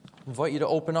invite you to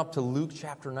open up to Luke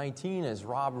chapter 19, as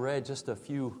Rob read just a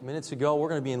few minutes ago. We're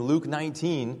going to be in Luke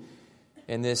 19,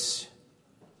 and this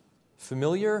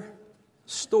familiar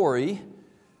story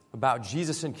about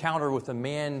Jesus' encounter with a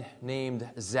man named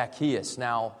Zacchaeus.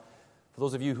 Now, for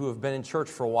those of you who have been in church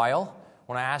for a while,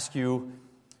 when I ask you,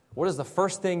 what is the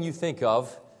first thing you think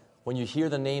of when you hear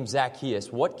the name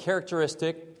Zacchaeus? What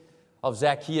characteristic of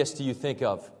Zacchaeus do you think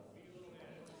of?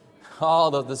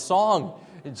 Oh, the song.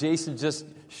 Jason just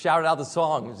shouted out the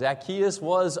song. Zacchaeus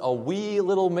was a wee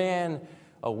little man.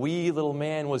 A wee little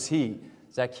man was he.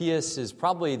 Zacchaeus is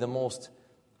probably the most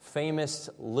famous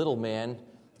little man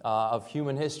of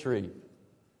human history.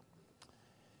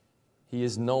 He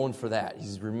is known for that.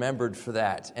 He's remembered for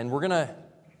that. And we're gonna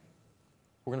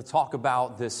talk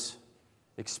about this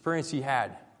experience he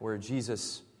had where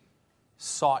Jesus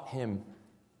sought him,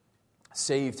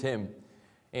 saved him.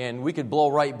 And we could blow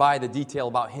right by the detail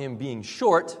about him being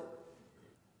short,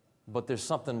 but there's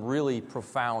something really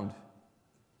profound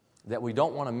that we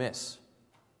don't want to miss.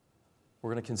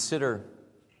 We're going to consider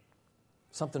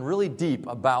something really deep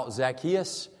about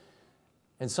Zacchaeus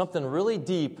and something really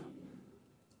deep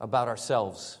about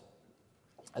ourselves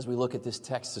as we look at this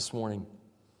text this morning.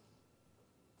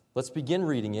 Let's begin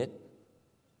reading it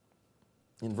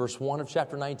in verse 1 of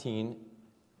chapter 19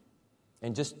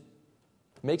 and just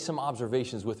make some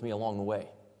observations with me along the way,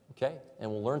 okay? And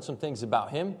we'll learn some things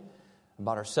about him,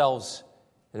 about ourselves,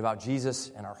 and about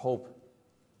Jesus and our hope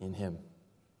in him.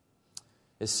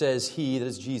 It says, he, that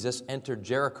is Jesus, entered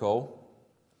Jericho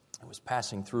and was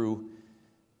passing through,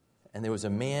 and there was a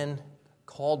man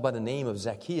called by the name of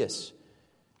Zacchaeus.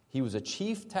 He was a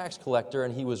chief tax collector,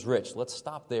 and he was rich. Let's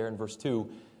stop there in verse 2.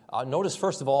 Notice,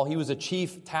 first of all, he was a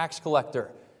chief tax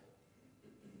collector.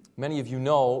 Many of you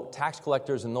know tax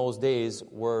collectors in those days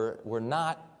were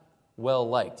not well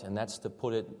liked, and that's to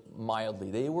put it mildly.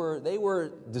 They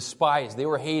were despised, they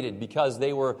were hated because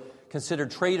they were considered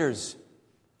traitors.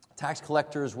 Tax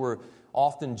collectors were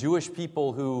often Jewish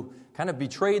people who kind of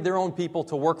betrayed their own people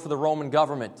to work for the Roman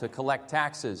government to collect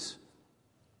taxes.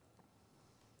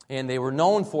 And they were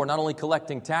known for not only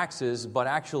collecting taxes, but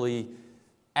actually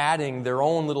adding their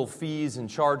own little fees and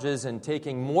charges and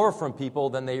taking more from people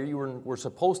than they were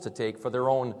supposed to take for their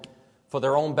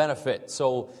own benefit.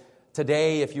 So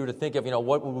today, if you were to think of,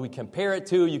 what would we compare it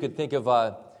to? You could think of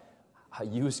a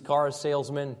used car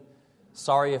salesman.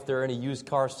 Sorry if there are any used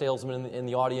car salesmen in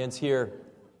the audience here.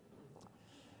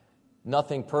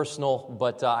 Nothing personal,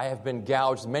 but I have been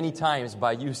gouged many times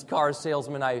by used car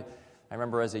salesmen. I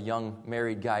remember as a young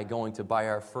married guy going to buy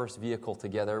our first vehicle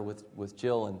together with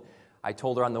Jill, and I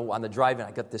told her on the drive-in, I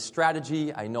got this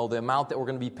strategy. I know the amount that we're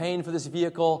going to be paying for this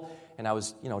vehicle. And I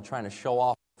was, trying to show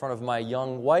off in front of my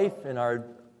young wife in our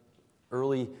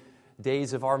early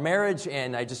days of our marriage.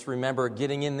 And I just remember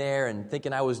getting in there and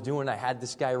thinking I had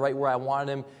this guy right where I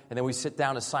wanted him. And then we sit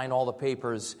down to sign all the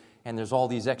papers. And there's all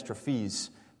these extra fees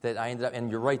that I ended up,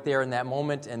 and you're right there in that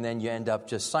moment. And then you end up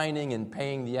just signing and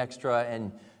paying the extra.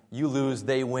 And you lose,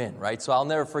 they win, right? So I'll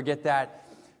never forget that.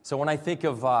 So when I think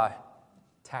of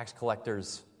tax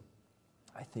collectors,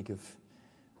 I think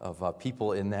of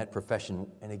people in that profession.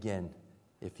 And again,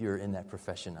 if you're in that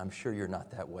profession, I'm sure you're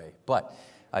not that way. But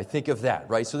I think of that,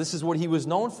 right? So this is what he was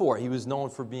known for. He was known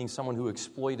for being someone who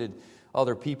exploited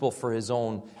other people for his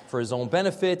own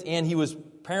benefit. And he was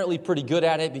apparently pretty good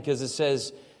at it because it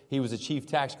says he was a chief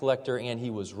tax collector and he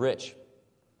was rich.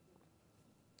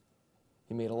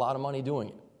 He made a lot of money doing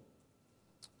it.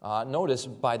 Notice,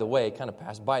 by the way, kind of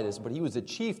passed by this, but he was a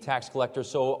chief tax collector,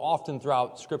 so often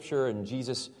throughout Scripture and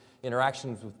Jesus'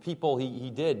 interactions with people, he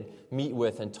did meet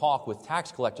with and talk with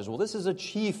tax collectors. Well, this is a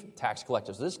chief tax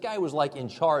collector, so this guy was like in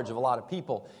charge of a lot of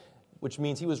people, which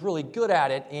means he was really good at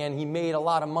it, and he made a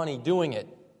lot of money doing it.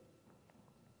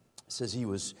 It says he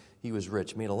was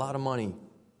rich, made a lot of money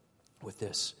with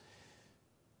this.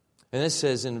 And this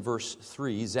says in verse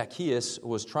 3, Zacchaeus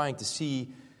was trying to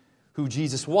see who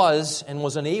Jesus was and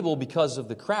was unable because of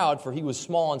the crowd, for he was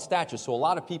small in stature. So a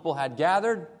lot of people had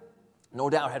gathered, no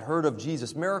doubt had heard of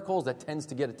Jesus' miracles. That tends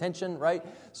to get attention, right?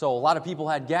 So a lot of people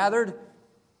had gathered,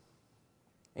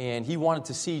 and he wanted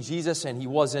to see Jesus, and he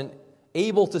wasn't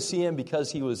able to see him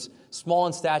because he was small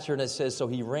in stature. And it says, so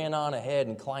he ran on ahead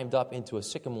and climbed up into a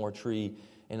sycamore tree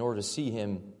in order to see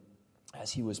him as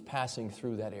he was passing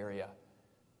through that area.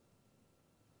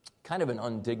 Kind of an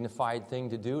undignified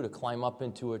thing to do, to climb up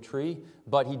into a tree.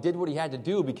 But he did what he had to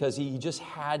do because he just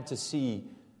had to see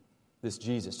this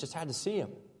Jesus, just had to see him.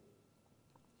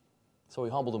 So he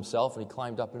humbled himself and he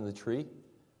climbed up into the tree.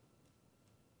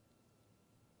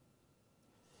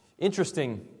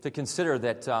 Interesting to consider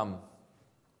that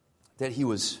he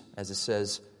was, as it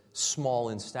says, small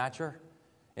in stature.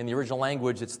 In the original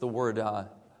language, it's the word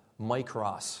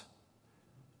mikros.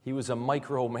 He was a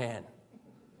micro man.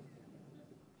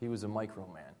 He was a micro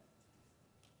man.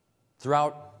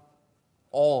 Throughout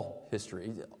all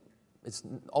history, it's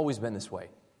always been this way.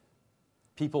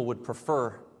 People would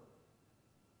prefer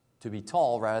to be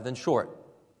tall rather than short.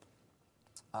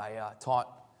 I taught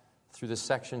through this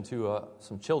section to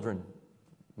some children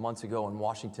months ago in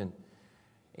Washington,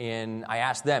 and I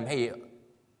asked them, hey,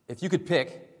 if you could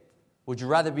pick, would you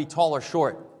rather be tall or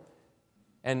short?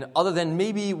 And other than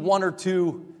maybe one or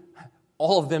two,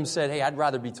 all of them said, hey, I'd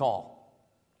rather be tall.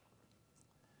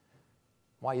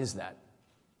 Why is that?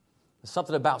 There's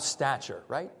something about stature,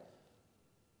 right?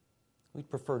 We'd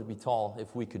prefer to be tall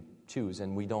if we could choose,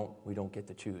 and we don't get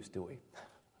to choose, do we?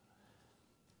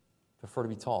 Prefer to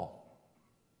be tall.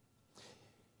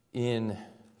 In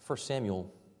 1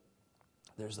 Samuel,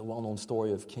 there's the well-known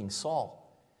story of King Saul.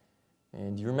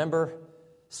 And do you remember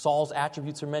Saul's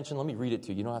attributes are mentioned? Let me read it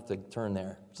to you. You don't have to turn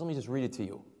there. Let me just read it to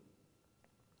you.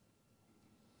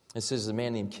 It says, a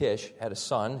man named Kish had a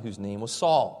son whose name was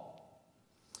Saul,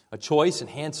 a choice and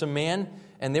handsome man,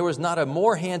 and there was not a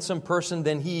more handsome person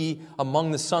than he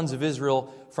among the sons of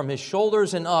Israel. From his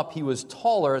shoulders and up, he was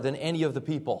taller than any of the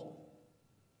people.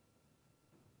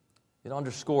 It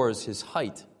underscores his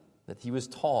height, that he was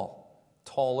tall,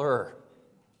 taller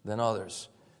than others.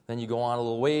 Then you go on a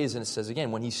little ways, and it says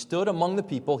again, when he stood among the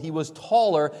people, he was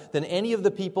taller than any of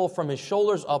the people from his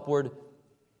shoulders upward.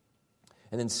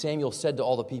 And then Samuel said to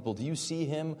all the people, do you see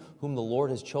him whom the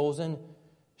Lord has chosen?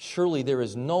 Surely there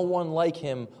is no one like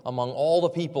him among all the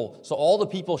people. So all the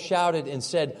people shouted and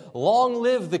said, long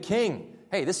live the king.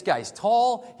 Hey, this guy's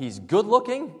tall. He's good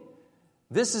looking.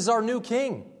 This is our new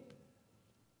king.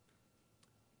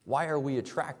 Why are we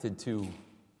attracted to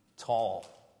tall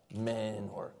men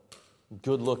or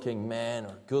good-looking men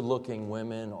or good-looking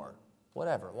women or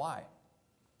whatever? Why?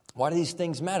 Why do these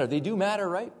things matter? They do matter,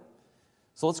 right?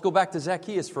 So let's go back to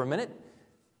Zacchaeus for a minute.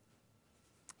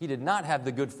 He did not have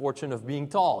the good fortune of being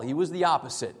tall. He was the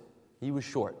opposite. He was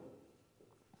short.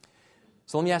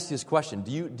 So let me ask you this question.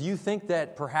 Do you think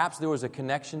that perhaps there was a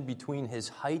connection between his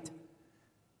height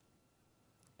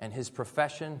and his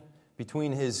profession,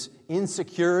 between his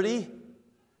insecurity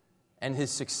and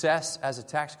his success as a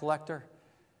tax collector?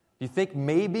 Do you think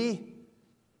maybe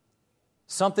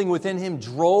something within him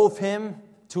drove him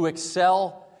to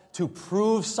excel, to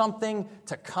prove something,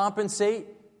 to compensate?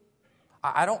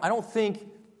 I don't think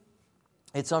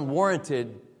it's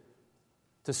unwarranted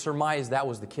to surmise that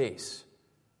was the case.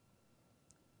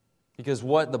 Because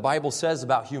what the Bible says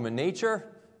about human nature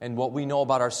and what we know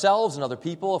about ourselves and other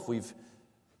people, if we've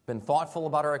been thoughtful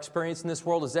about our experience in this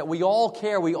world, is that we all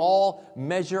care, we all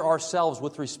measure ourselves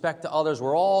with respect to others.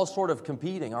 We're all sort of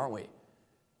competing, aren't we?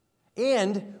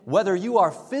 And whether you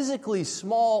are physically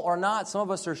small or not, some of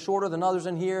us are shorter than others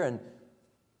in here, and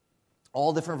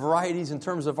all different varieties in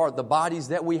terms of the bodies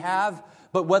that we have.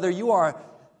 But whether you are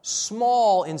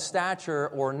small in stature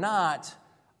or not,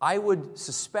 I would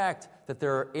suspect that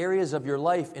there are areas of your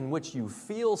life in which you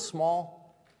feel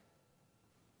small.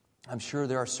 I'm sure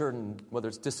there are certain, whether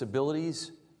it's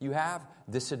disabilities you have,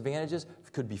 disadvantages,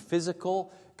 could be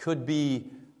physical, could be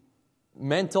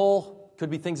mental, could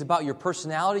be things about your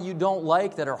personality you don't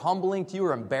like that are humbling to you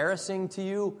or embarrassing to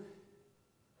you.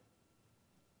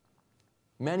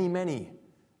 Many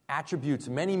attributes,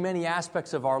 many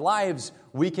aspects of our lives,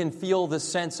 we can feel this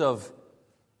sense of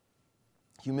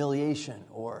humiliation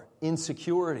or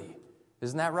insecurity.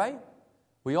 Isn't that right?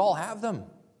 We all have them.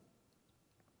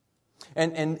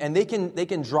 And they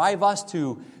can drive us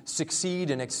to succeed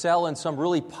and excel in some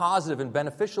really positive and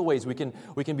beneficial ways. We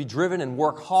can be driven and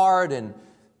work hard and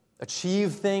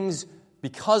achieve things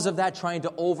because of that, trying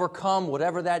to overcome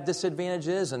whatever that disadvantage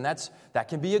is, and that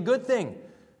can be a good thing.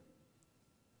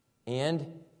 And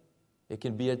it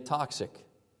can be a toxic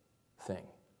thing.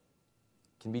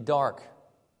 It can be dark.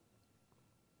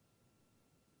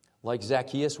 Like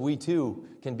Zacchaeus, we too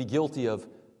can be guilty of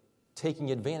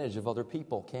taking advantage of other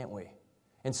people, can't we?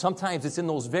 And sometimes it's in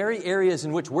those very areas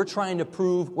in which we're trying to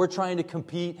prove, we're trying to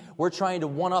compete, we're trying to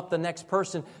one-up the next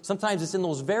person. Sometimes it's in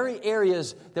those very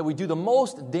areas that we do the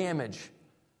most damage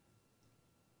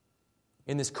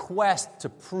in this quest to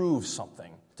prove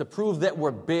something, to prove that we're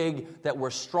big, that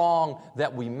we're strong,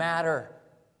 that we matter.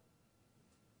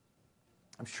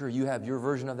 I'm sure you have your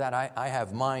version of that. I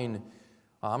have mine.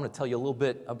 I'm going to tell you a little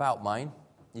bit about mine,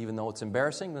 even though it's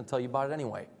embarrassing. I'm going to tell you about it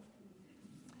anyway.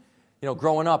 You know,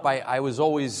 growing up, I was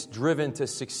always driven to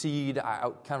succeed. I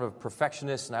kind of a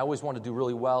perfectionist, and I always wanted to do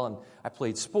really well. And I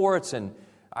played sports, and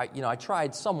I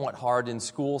tried somewhat hard in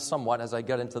school, somewhat as I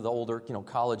got into the older,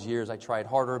 college years. I tried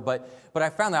harder, but I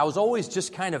found that I was always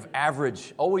just kind of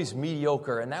average, always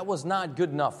mediocre, and that was not good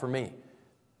enough for me.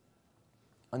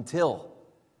 Until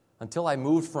I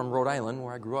moved from Rhode Island,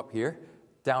 where I grew up here,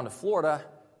 down to Florida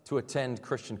to attend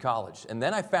Christian college. And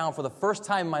then I found, for the first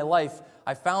time in my life,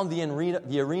 I found the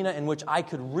arena in which I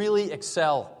could really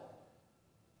excel.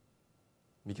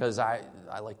 Because I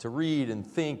like to read and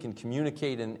think and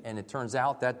communicate, and it turns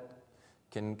out that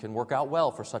can work out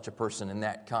well for such a person in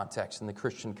that context, in the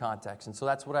Christian context. And so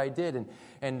that's what I did.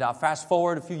 And fast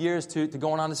forward a few years to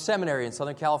going on to seminary in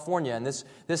Southern California, and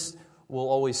this will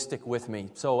always stick with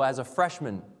me. So as a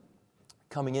freshman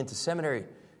coming into seminary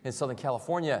in Southern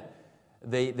California,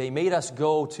 they made us do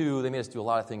a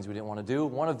lot of things we didn't want to do.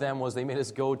 One of them was they made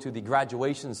us go to the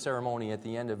graduation ceremony at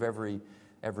the end of every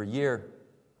year.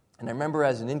 And I remember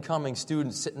as an incoming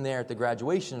student sitting there at the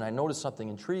graduation, and I noticed something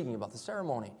intriguing about the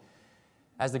ceremony.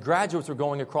 As the graduates were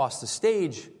going across the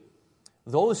stage,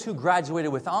 those who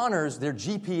graduated with honors, their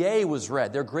GPA was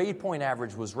read, their grade point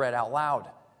average was read out loud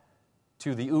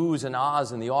to the oohs and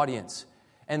ahs in the audience.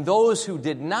 And those who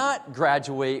did not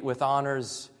graduate with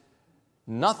honors,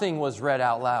 nothing was read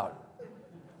out loud.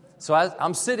 So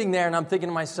I'm sitting there and I'm thinking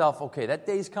to myself, okay, that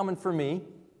day's coming for me.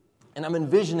 And I'm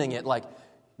envisioning it like,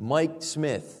 Mike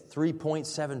Smith,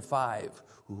 3.75.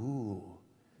 Ooh.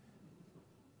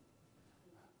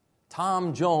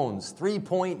 Tom Jones,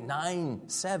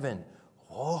 3.97.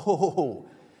 Whoa.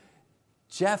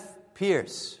 Jeff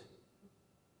Pierce.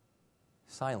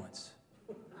 Silence.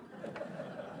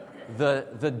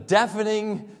 The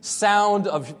deafening sound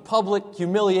of public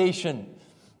humiliation.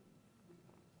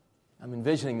 I'm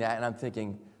envisioning that and I'm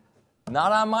thinking,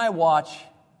 not on my watch,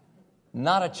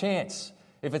 not a chance.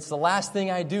 If it's the last thing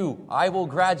I do, I will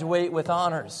graduate with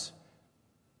honors.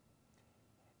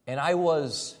 And I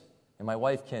was, and my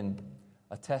wife can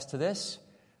attest to this,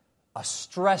 a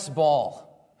stress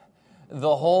ball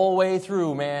the whole way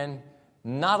through, man.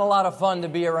 Not a lot of fun to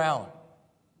be around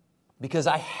because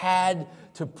I had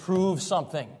to prove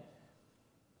something.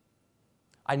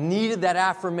 I needed that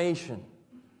affirmation.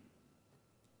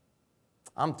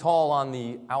 I'm tall on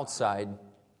the outside,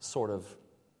 sort of,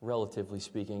 relatively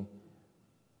speaking.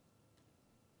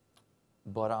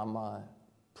 But I'm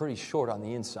pretty short on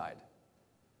the inside.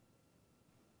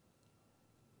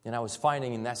 And I was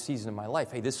finding in that season of my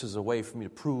life, hey, this is a way for me to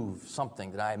prove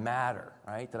something, that I matter,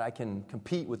 right? That I can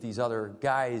compete with these other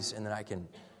guys and that I can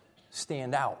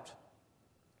stand out.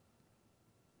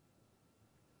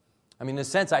 I mean, in a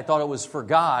sense, I thought it was for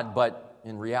God, but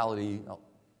in reality, a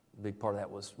big part of that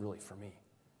was really for me.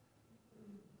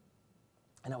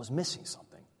 And I was missing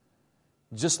something.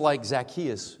 Just like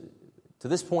Zacchaeus, to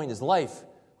this point in his life,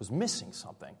 was missing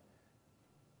something.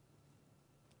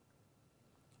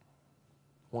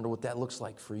 Wonder what that looks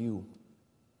like for you.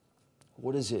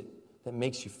 What is it that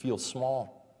makes you feel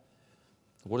small?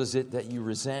 What is it that you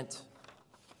resent?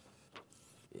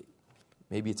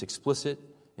 Maybe it's explicit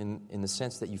in the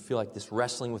sense that you feel like this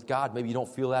wrestling with God. Maybe you don't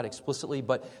feel that explicitly,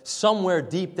 but somewhere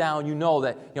deep down you know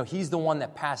that He's the one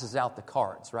that passes out the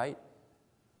cards, right?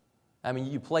 I mean,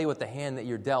 you play with the hand that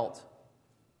you're dealt.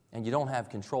 And you don't have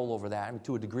control over that. I mean,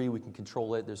 to a degree, we can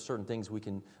control it. There's certain things we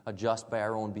can adjust by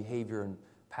our own behavior and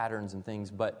patterns and things.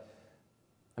 But,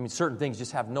 I mean, certain things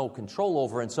just have no control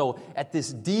over. And so at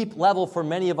this deep level, for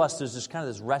many of us, there's just kind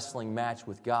of this wrestling match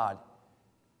with God.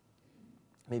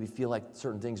 Maybe feel like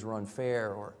certain things are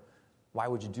unfair, or why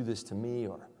would you do this to me,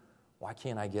 or why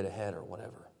can't I get ahead, or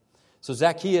whatever. So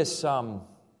Zacchaeus,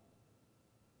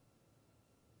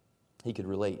 he could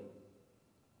relate.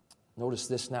 Notice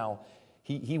this now.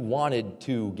 He wanted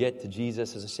to get to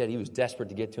Jesus. As I said, he was desperate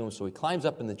to get to him. So he climbs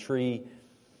up in the tree.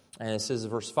 And it says in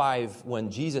verse 5,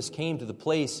 when Jesus came to the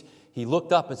place, he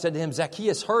looked up and said to him,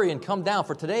 Zacchaeus, hurry and come down,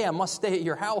 for today I must stay at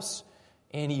your house.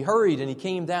 And he hurried and he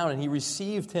came down and he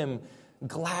received him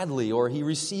gladly, or he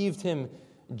received him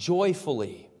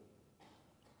joyfully.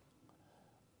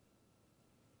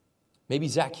 Maybe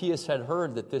Zacchaeus had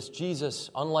heard that this Jesus,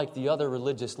 unlike the other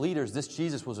religious leaders, this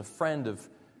Jesus was a friend of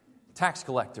tax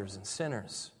collectors and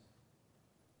sinners.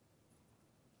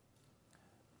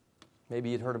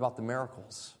 Maybe he'd heard about the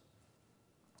miracles.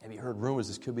 Maybe he heard rumors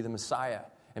this could be the Messiah.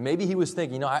 And maybe he was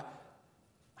thinking, I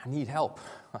need help.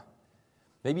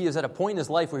 Maybe he was at a point in his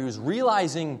life where he was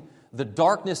realizing the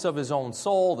darkness of his own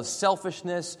soul, the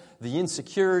selfishness, the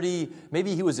insecurity.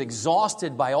 Maybe he was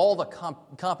exhausted by all the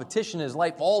competition in his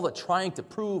life, all the trying to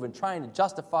prove and trying to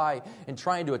justify and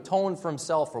trying to atone for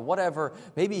himself or whatever.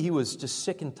 Maybe he was just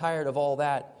sick and tired of all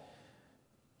that.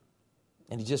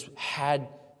 And he just had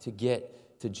to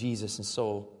get to Jesus. And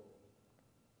so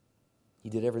He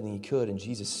did everything he could, and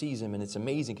Jesus sees him, and it's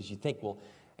amazing because you think, well,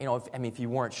 if you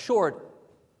weren't short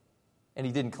and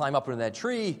he didn't climb up into that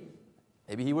tree,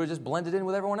 maybe he would have just blended in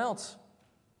with everyone else.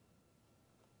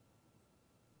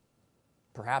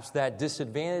 Perhaps that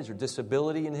disadvantage or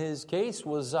disability in his case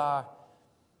was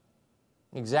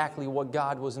exactly what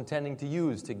God was intending to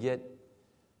use to get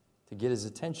his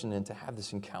attention and to have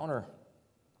this encounter.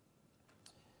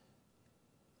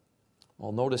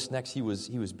 Well, notice next he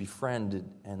was befriended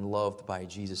and loved by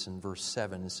Jesus in verse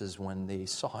 7. It says when they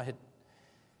saw it,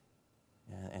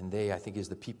 and they, I think, is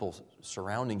the people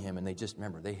surrounding him, and they just,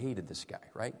 remember, they hated this guy,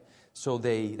 right? So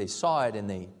they saw it and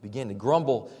they began to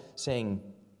grumble, saying,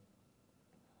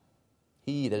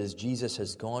 he, that is Jesus,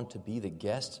 has gone to be the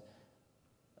guest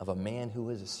of a man who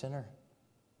is a sinner.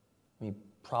 I mean,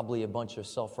 probably a bunch of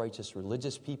self-righteous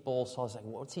religious people. So I was like,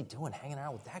 what's he doing hanging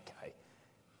out with that guy?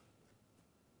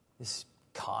 This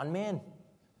con man?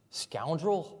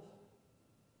 Scoundrel?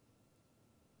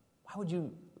 Why would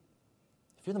you,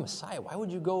 if you're the Messiah, why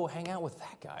would you go hang out with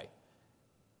that guy?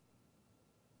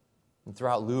 And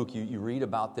throughout Luke, you read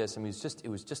about this. I mean, it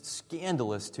was just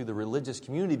scandalous to the religious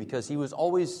community because he was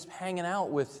always hanging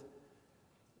out with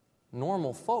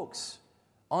normal folks,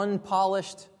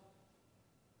 unpolished,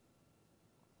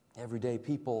 everyday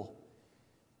people.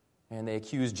 And they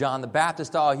accused John the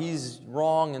Baptist, he's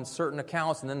wrong in certain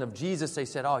accounts. And then of Jesus, they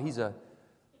said, he's a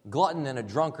glutton and a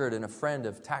drunkard and a friend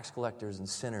of tax collectors and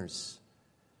sinners.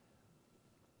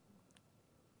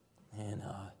 And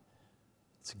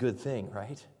it's a good thing,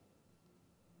 right?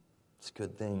 It's a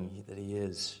good thing that he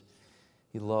is.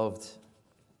 He loved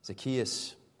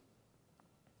Zacchaeus.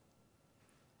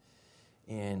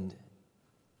 And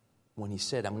when he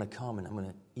said, I'm going to come and I'm going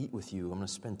to eat with you, I'm going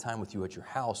to spend time with you at your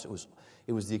house,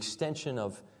 it was the extension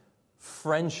of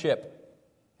friendship.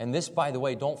 And this, by the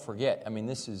way, don't forget,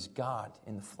 this is God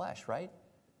in the flesh, right?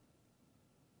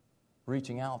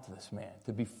 Reaching out to this man,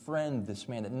 to befriend this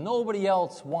man that nobody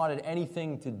else wanted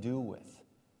anything to do with.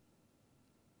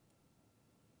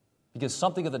 Because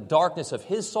something of the darkness of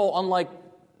his soul, unlike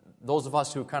those of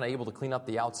us who are kind of able to clean up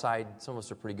the outside, some of us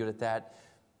are pretty good at that.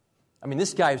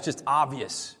 This guy is just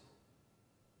obvious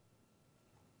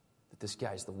that this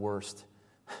guy's the worst.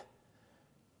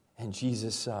 And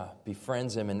Jesus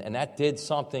befriends him, and that did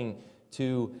something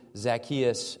to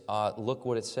Zacchaeus. Look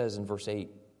what it says in verse 8.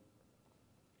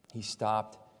 He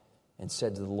stopped and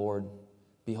said to the Lord,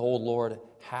 behold, Lord,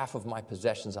 half of my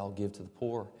possessions I'll give to the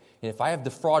poor. And if I have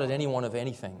defrauded anyone of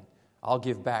anything, I'll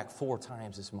give back 4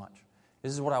 times as much.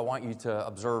 This is what I want you to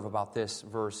observe about this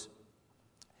verse.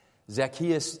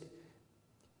 Zacchaeus,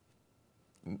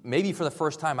 maybe for the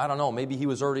first time, I don't know, maybe he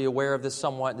was already aware of this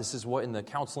somewhat. This is what in the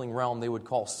counseling realm they would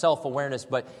call self-awareness.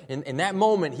 But in that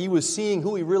moment, he was seeing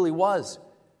who he really was.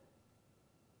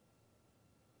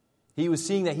 He was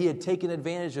seeing that he had taken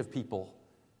advantage of people,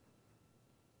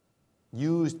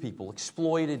 used people,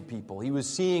 exploited people. He was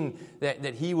seeing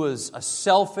that he was a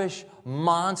selfish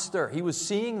monster. He was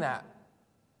seeing that.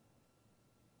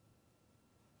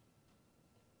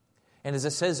 And as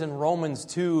it says in Romans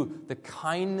 2, the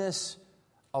kindness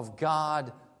of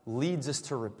God leads us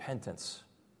to repentance.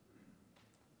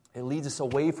 It leads us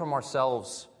away from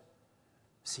ourselves.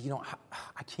 See,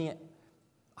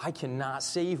 I cannot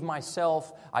save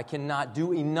myself. I cannot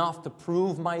do enough to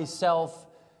prove myself.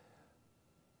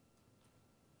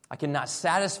 I cannot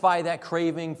satisfy that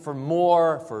craving for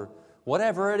more, for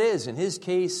whatever it is. In his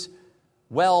case,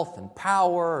 wealth and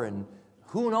power and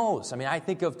who knows? I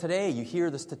think of today, you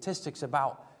hear the statistics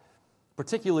about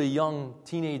particularly young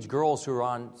teenage girls who are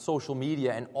on social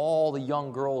media and all the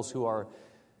young girls who are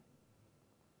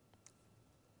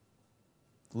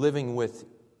living with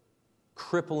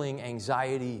crippling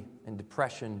anxiety and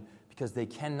depression because they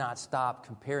cannot stop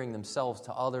comparing themselves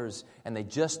to others and they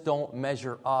just don't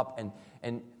measure up. And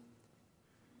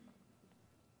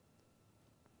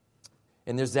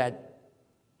there's that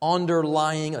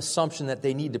underlying assumption that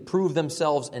they need to prove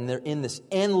themselves, and they're in this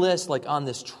endless, like on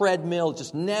this treadmill. It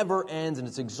just never ends, and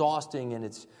it's exhausting, and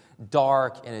it's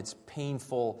dark, and it's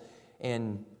painful,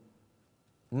 and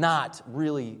not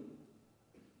really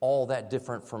all that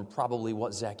different from probably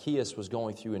what Zacchaeus was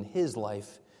going through in his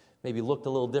life. Maybe looked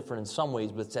a little different in some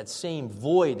ways, but it's that same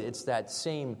void, it's that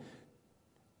same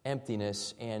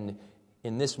emptiness. And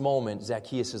in this moment,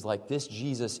 Zacchaeus is like, this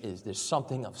Jesus there's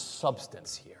something of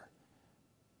substance here.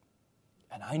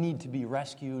 And I need to be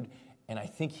rescued, and I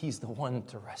think he's the one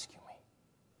to rescue me.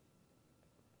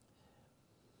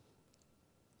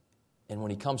 And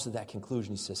when he comes to that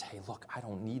conclusion, he says, hey, look, I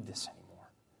don't need this anymore.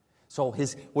 So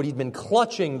what he'd been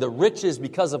clutching, the riches,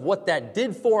 because of what that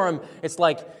did for him, it's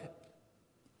like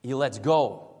he lets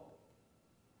go.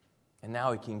 And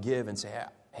now he can give and say,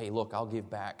 hey, look, I'll give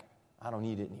back. I don't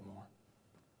need it anymore.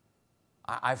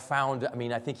 I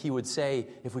think he would say,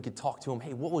 if we could talk to him,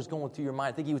 hey, what was going through your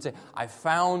mind? I think he would say, I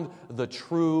found the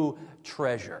true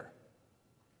treasure.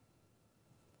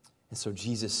 And so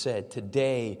Jesus said,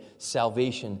 today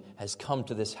salvation has come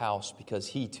to this house because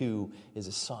he too is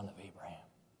a son of Abraham.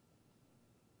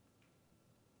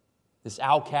 This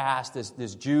outcast,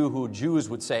 this Jew who Jews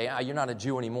would say, you're not a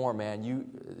Jew anymore, man.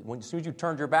 As soon as you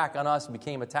turned your back on us and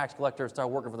became a tax collector and started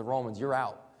working for the Romans, you're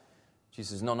out.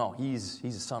 Jesus says, no, he's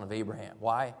a son of Abraham.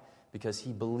 Why? Because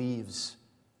he believes.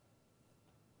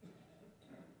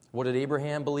 What did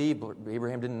Abraham believe?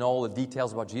 Abraham didn't know the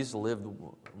details about Jesus. He lived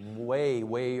way,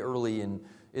 way early in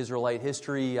Israelite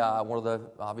history. One of the,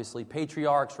 obviously,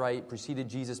 patriarchs, right? Preceded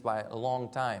Jesus by a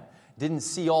long time. Didn't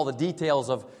see all the details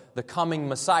of the coming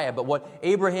Messiah. But what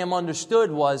Abraham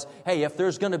understood was, hey, if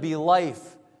there's going to be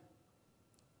life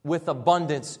with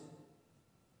abundance,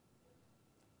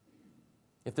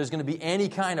 if there's going to be any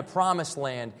kind of promised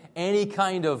land, any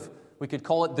kind of, we could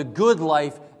call it the good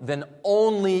life, then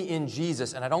only in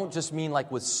Jesus. And I don't just mean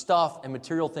like with stuff and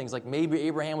material things, like maybe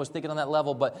Abraham was thinking on that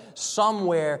level, but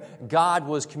somewhere God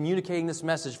was communicating this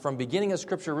message from beginning of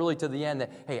Scripture really to the end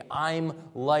that, hey, I'm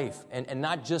life. And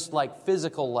not just like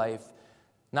physical life,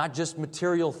 not just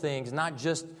material things, not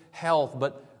just health,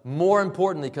 but more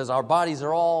importantly, because our bodies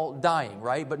are all dying,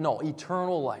 right? But no,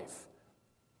 eternal life.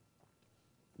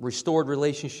 Restored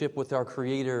relationship with our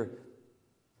Creator,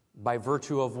 by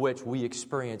virtue of which we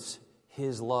experience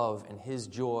His love and His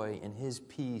joy and His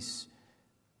peace.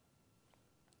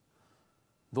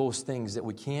 Those things that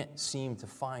we can't seem to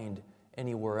find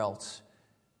anywhere else.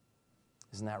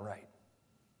 Isn't that right?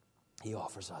 He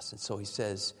offers us. And so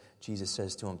Jesus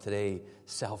says to him, today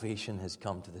salvation has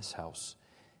come to this house.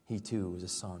 He too is a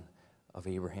son of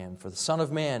Abraham. For the Son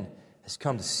of Man has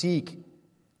come to seek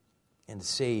and to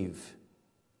save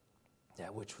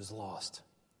that which was lost.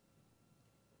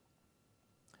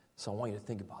 So I want you to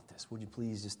think about this. Would you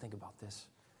please just think about this?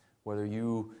 Whether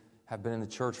you have been in the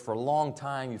church for a long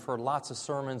time, you've heard lots of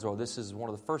sermons, or this is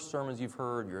one of the first sermons you've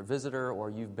heard, you're a visitor,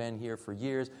 or you've been here for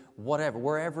years, whatever,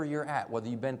 wherever you're at, whether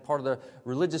you've been part of the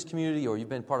religious community or you've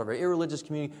been part of an irreligious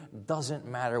community, doesn't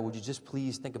matter. Would you just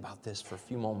please think about this for a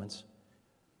few moments?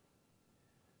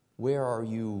 Where are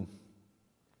you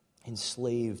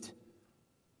enslaved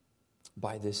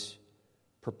by this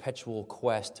perpetual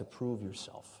quest to prove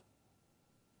yourself,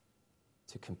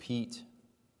 to compete,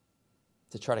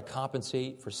 to try to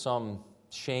compensate for some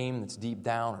shame that's deep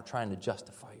down or trying to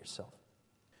justify yourself?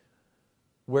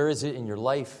 Where is it in your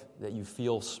life that you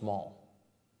feel small?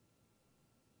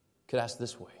 Could ask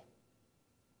this way.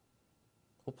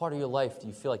 What part of your life do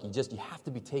you feel like you have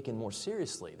to be taken more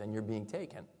seriously than you're being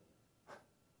taken?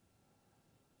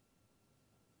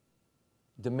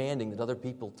 Demanding that other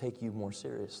people take you more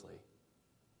seriously.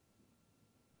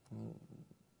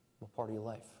 What part of your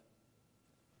life?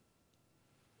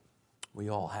 We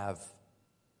all have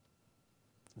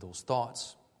those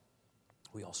thoughts.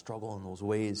 We all struggle in those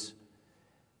ways.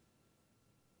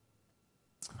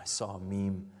 I saw a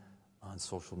meme on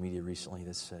social media recently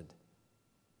that said,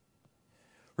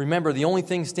 remember, the only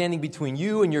thing standing between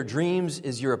you and your dreams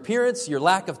is your appearance, your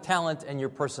lack of talent, and your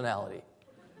personality.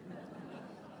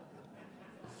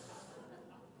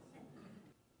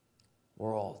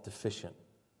 We're all deficient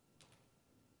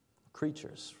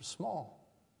creatures. We're small.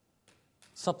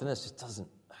 Something that just doesn't,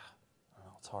 I don't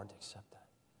know, it's hard to accept that.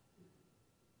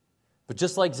 But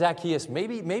just like Zacchaeus,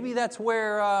 maybe that's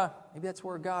where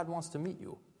God wants to meet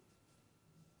you.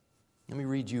 Let me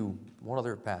read you one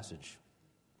other passage.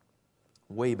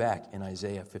 Way back in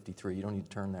Isaiah 53. You don't need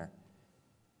to turn there.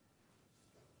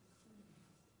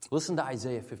 Listen to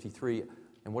Isaiah 53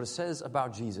 and what it says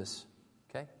about Jesus.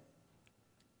 Okay?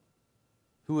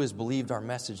 Who has believed our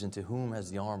message, and to whom has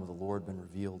the arm of the Lord been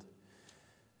revealed?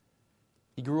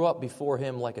 He grew up before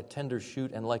him like a tender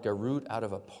shoot and like a root out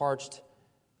of a parched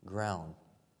ground.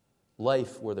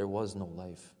 Life where there was no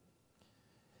life.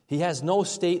 He has no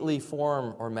stately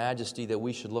form or majesty that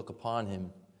we should look upon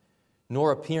him,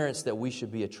 nor appearance that we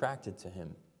should be attracted to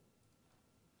him.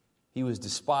 He was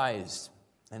despised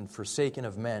and forsaken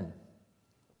of men,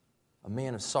 a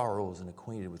man of sorrows and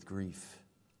acquainted with grief.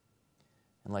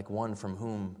 And like one from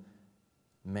whom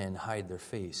men hide their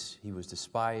face, he was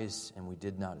despised, and we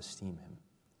did not esteem him.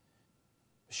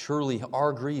 Surely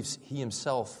our griefs he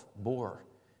himself bore,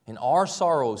 and our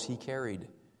sorrows he carried.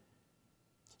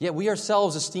 Yet we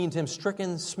ourselves esteemed him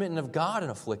stricken, smitten of God,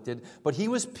 and afflicted. But he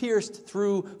was pierced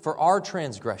through for our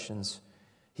transgressions.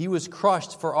 He was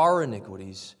crushed for our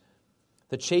iniquities.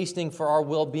 The chastening for our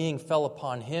well-being fell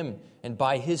upon him, and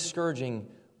by his scourging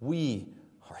we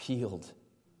are healed.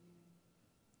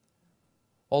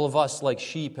 All of us, like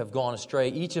sheep, have gone astray.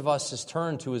 Each of us has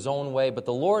turned to his own way, but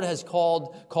the Lord has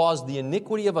caused the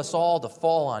iniquity of us all to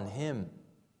fall on him.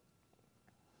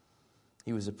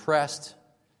 He was oppressed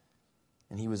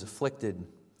and he was afflicted,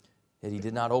 yet he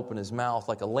did not open his mouth.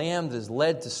 Like a lamb that is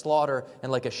led to slaughter,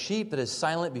 and like a sheep that is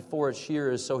silent before its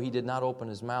shearers, so he did not open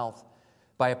his mouth.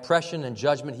 By oppression and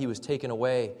judgment he was taken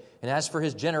away. And as for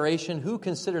his generation, who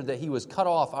considered that he was cut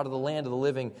off out of the land of the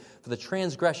living for the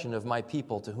transgression of my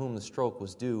people, to whom the stroke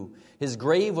was due? His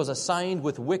grave was assigned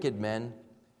with wicked men.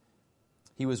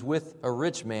 He was with a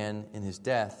rich man in his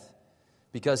death,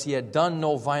 because he had done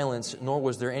no violence, nor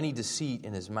was there any deceit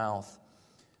in his mouth.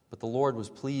 But the Lord was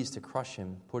pleased to crush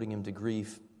him, putting him to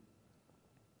grief.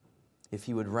 If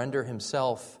he would render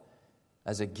himself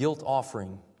as a guilt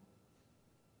offering,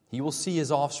 he will see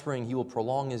his offspring, he will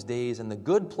prolong his days, and the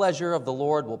good pleasure of the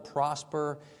Lord will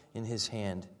prosper in his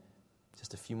hand.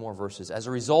 Just a few more verses. As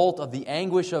a result of the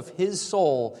anguish of his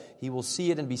soul, he will see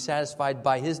it and be satisfied.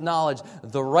 By his knowledge,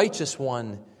 the righteous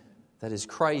one, that is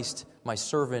Christ, my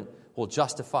servant, will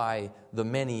justify the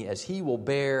many, as he will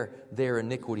bear their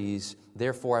iniquities.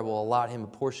 Therefore I will allot him a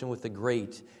portion with the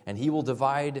great, and he will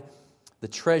divide the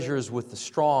treasures with the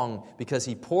strong, because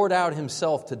he poured out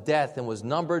himself to death and was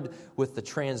numbered with the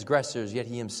transgressors, yet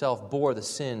he himself bore the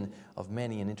sin of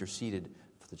many and interceded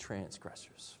for the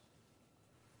transgressors.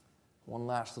 One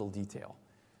last little detail.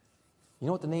 You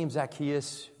know what the name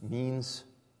Zacchaeus means?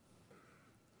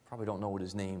 Probably don't know what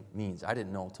his name means. I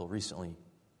didn't know until recently.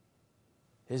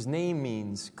 His name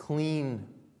means clean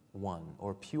one,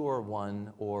 or pure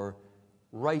one, or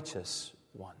righteous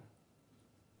one.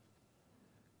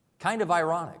 Kind of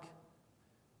ironic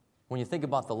when you think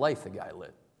about the life the guy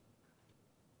led.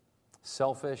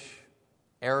 Selfish,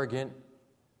 arrogant,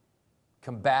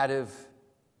 combative,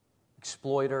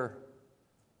 exploiter,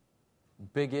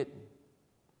 bigot,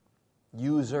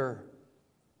 user.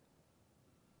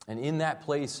 And in that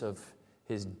place of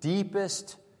his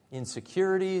deepest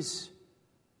insecurities,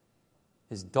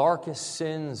 his darkest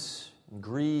sins, and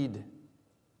greed,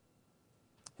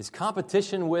 his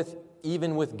competition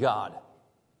even with God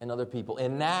and other people,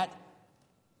 in that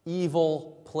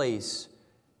evil place,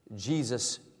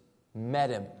 Jesus met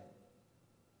him.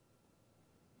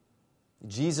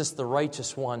 Jesus, the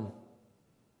righteous one,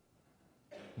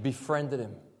 befriended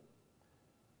him.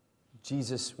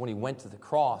 Jesus, when he went to the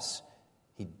cross,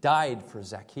 he died for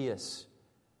Zacchaeus,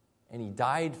 and he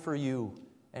died for you,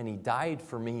 and he died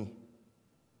for me.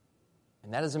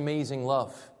 And that is amazing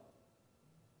love.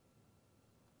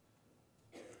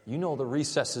 You know the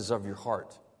recesses of your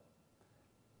heart.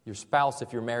 Your spouse,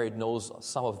 if you're married, knows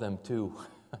some of them too.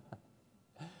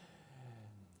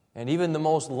 And even the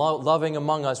most loving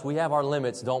among us, we have our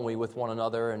limits, don't we, with one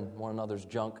another and one another's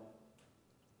junk.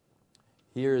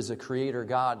 Here is a creator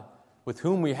God with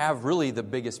whom we have really the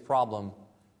biggest problem.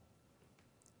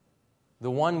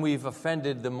 The one we've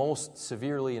offended the most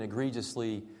severely and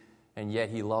egregiously, and yet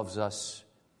he loves us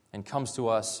and comes to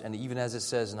us. And even as it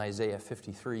says in Isaiah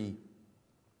 53,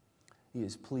 he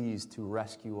is pleased to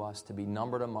rescue us, to be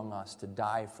numbered among us, to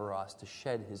die for us, to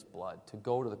shed his blood, to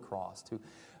go to the cross, to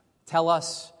tell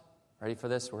us, ready for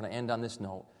this? We're going to end on this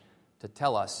note, to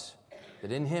tell us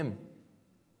that in him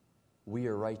we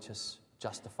are righteous,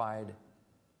 justified.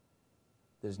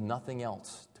 There's nothing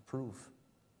else to prove.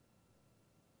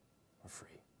 We're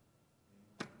free.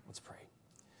 Let's pray.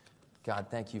 God,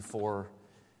 thank you for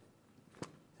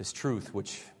this truth,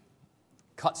 which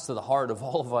cuts to the heart of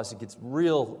all of us. It gets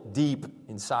real deep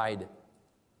inside.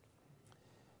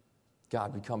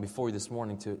 God, we come before you this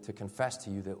morning to confess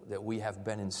to you that we have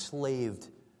been enslaved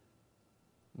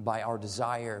by our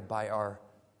desire, by our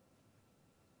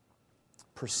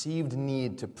perceived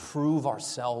need to prove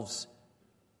ourselves,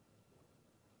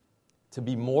 to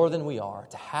be more than we are,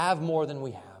 to have more than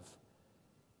we have.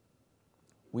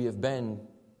 We have been,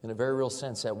 in a very real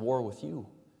sense, at war with you.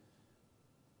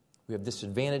 We have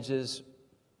disadvantages.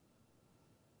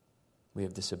 We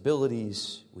have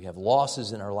disabilities. We have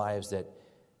losses in our lives that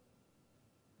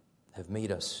have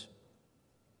made us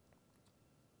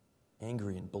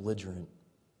angry and belligerent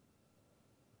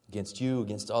against you,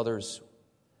 against others.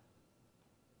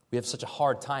 We have such a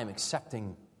hard time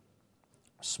accepting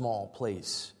a small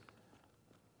place.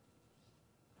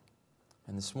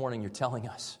 And this morning you're telling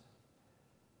us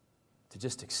to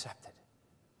just accept it.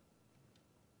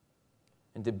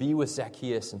 And to be with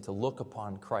Zacchaeus and to look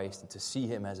upon Christ and to see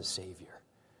him as a Savior.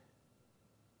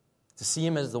 To see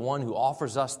him as the one who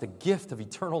offers us the gift of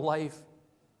eternal life,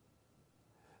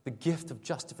 the gift of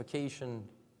justification,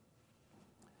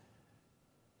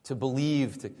 to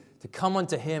believe, to come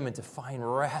unto Him and to find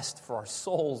rest for our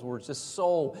souls. We're just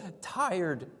so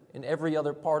tired in every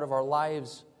other part of our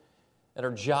lives, at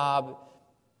our job,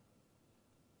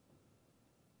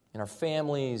 in our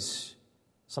families,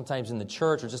 sometimes in the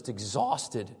church. We're just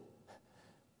exhausted,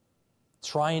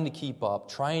 trying to keep up,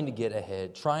 trying to get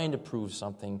ahead, trying to prove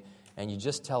something, and you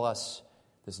just tell us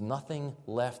there's nothing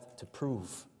left to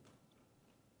prove.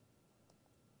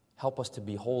 Help us to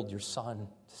behold your Son,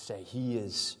 to say He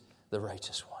is the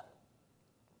righteous one.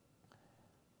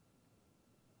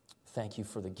 Thank you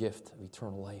for the gift of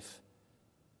eternal life.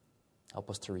 Help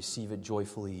us to receive it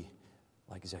joyfully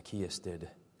like Zacchaeus did,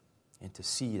 and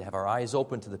to have our eyes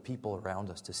open to the people around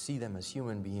us, to see them as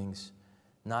human beings,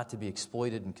 not to be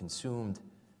exploited and consumed,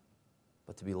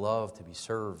 but to be loved, to be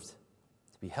served,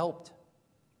 to be helped.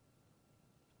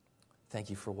 Thank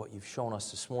you for what you've shown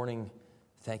us this morning.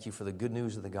 Thank you for the good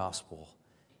news of the gospel.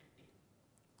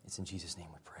 It's in Jesus' name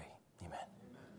we pray.